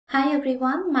Hi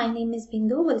everyone, my name is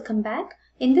Bindu. Welcome back.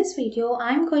 In this video,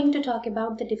 I'm going to talk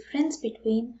about the difference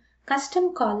between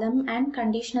custom column and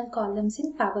conditional columns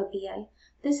in Power BI.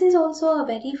 This is also a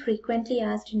very frequently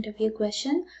asked interview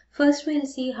question. First, we'll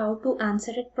see how to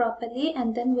answer it properly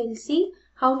and then we'll see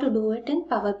how to do it in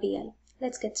Power BI.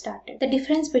 Let's get started. The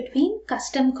difference between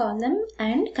custom column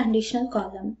and conditional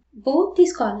column. Both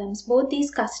these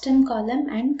custom column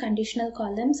and conditional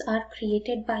columns are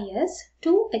created by us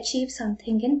to achieve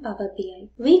something in Power BI.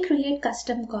 We create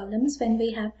custom columns when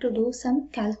we have to do some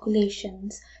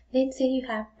calculations. Let's say you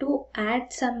have to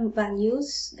add some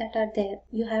values that are there.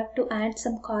 You have to add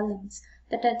some columns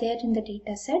that are there in the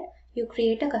data set. You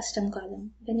create a custom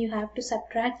column. When you have to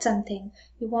subtract something,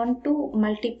 you want to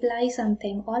multiply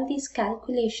something, all these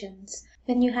calculations.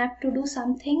 When you have to do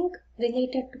something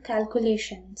related to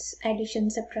calculations, addition,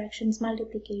 subtractions,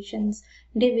 multiplications,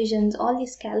 divisions, all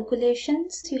these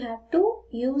calculations, you have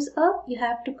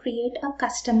to create a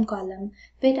custom column.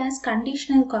 Whereas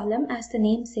conditional column, as the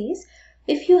name says,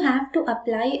 if you have to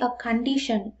apply a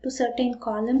condition to certain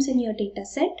columns in your data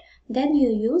set, then you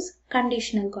use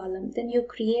conditional column. Then you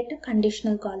create a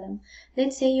conditional column.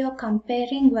 Let's say you're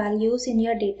comparing values in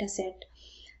your data set.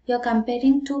 You're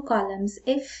comparing two columns.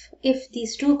 If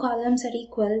these two columns are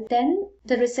equal, then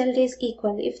the result is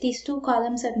equal. If these two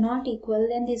columns are not equal,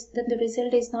 then the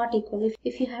result is not equal.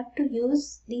 If you have to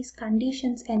use these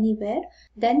conditions anywhere,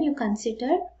 then you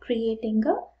consider creating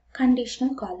a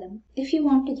conditional column. If you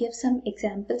want to give some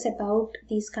examples about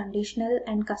these conditional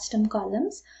and custom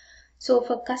columns, so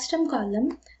for custom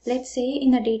column, let's say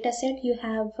in a data set you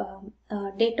have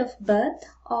date of birth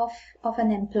of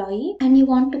an employee and you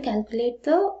want to calculate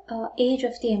the age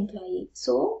of the employee.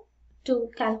 So to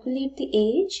calculate the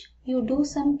age, you do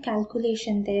some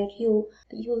calculation there. You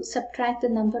subtract the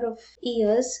number of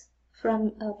years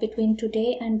from between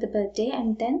today and the birthday,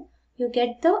 and then you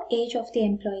get the age of the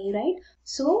employee, right?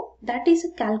 So that is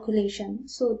a calculation.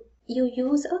 So you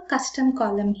use a custom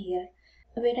column here.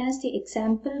 Whereas the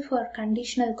example for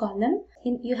conditional column,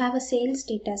 you have a sales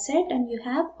data set and you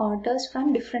have orders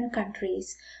from different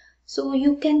countries. So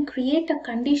you can create a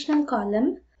conditional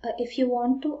column if you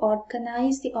want to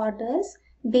organize the orders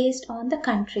based on the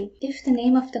country. If the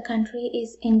name of the country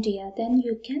is India, then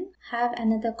you can have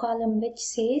another column which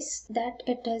says that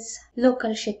it is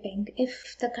local shipping.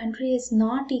 If the country is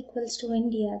not equals to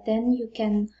India, then you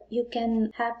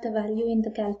can have the value in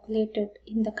the calculated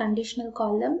in the conditional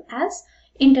column as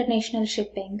international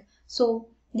shipping. So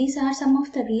these are some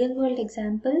of the real world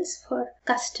examples for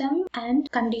custom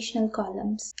and conditional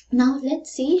columns. Now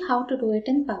let's see how to do it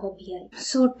in Power BI.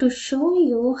 So to show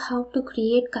you how to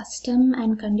create custom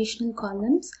and conditional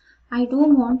columns, I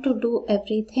don't want to do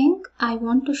everything. I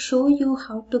want to show you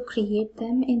how to create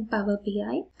them in Power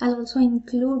BI. I'll also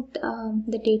include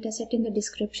the dataset in the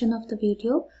description of the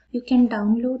video. You can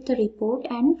download the report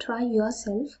and try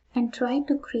yourself and try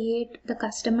to create the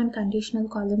custom and conditional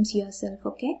columns yourself,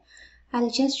 okay? I'll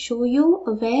just show you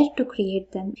where to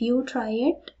create them. If you try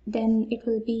it, then it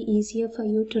will be easier for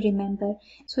you to remember.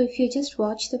 So if you just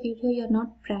watch the video, you're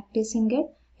not practicing it.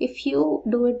 If you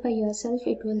do it by yourself,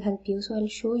 it will help you. So I'll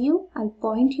show you, I'll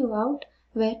point you out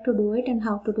where to do it and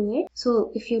how to do it.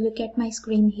 So if you look at my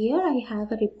screen here, I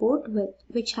have a report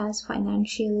which has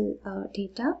financial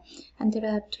data, and there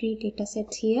are 3 data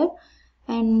sets here.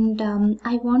 And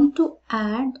I want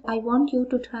you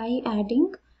to try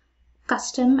adding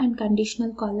custom and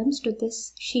conditional columns to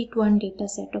this sheet 1 data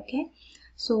set, okay?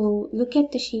 So look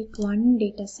at the sheet 1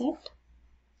 data set.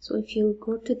 So if you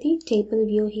go to the table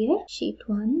view here, sheet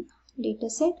 1 data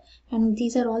set, and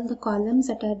these are all the columns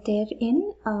that are there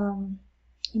in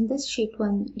this sheet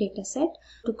 1 data set.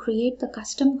 To create the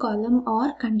custom column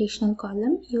or conditional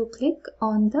column, you click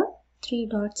on the 3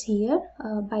 dots here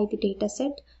by the data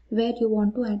set where you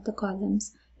want to add the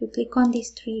columns. You click on these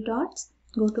 3 dots,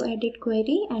 go to edit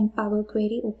query, and Power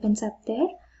Query opens up there.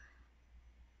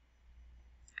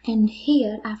 And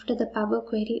here, after the Power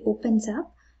Query opens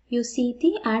up, you see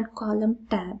the add column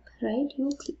tab, right?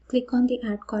 You click on the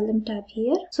add column tab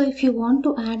here. So if you want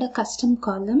to add a custom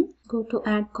column, go to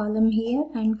add column here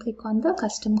and click on the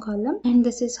custom column. And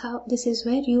this is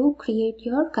where you create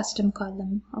your custom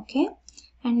column, okay?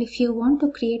 And if you want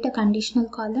to create a conditional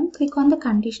column, click on the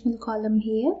conditional column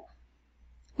here.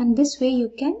 And this way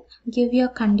you can give your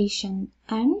condition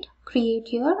and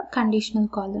create your conditional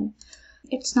column.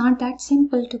 It's not that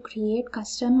simple to create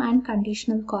custom and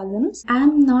conditional columns.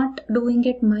 I'm not doing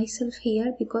it myself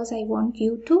here because I want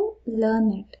you to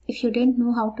learn it. If you didn't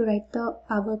know how to write the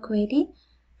Power Query,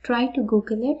 try to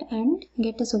Google it and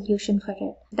get a solution for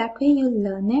it. That way you'll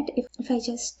learn it. If I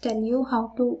just tell you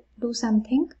how to do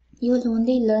something, you'll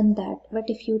only learn that. But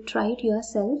if you try it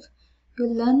yourself,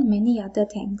 you'll learn many other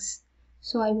things.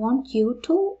 So I want you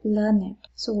to learn it.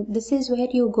 So this is where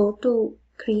you go to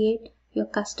create your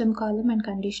custom column and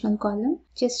conditional column.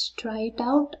 Just try it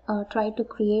out. Try to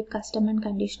create custom and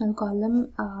conditional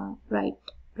column. Write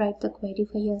the query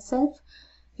for yourself.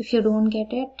 If you don't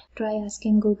get it, try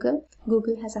asking Google.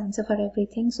 Google has answer for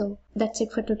everything. So that's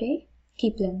it for today.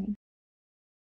 Keep learning.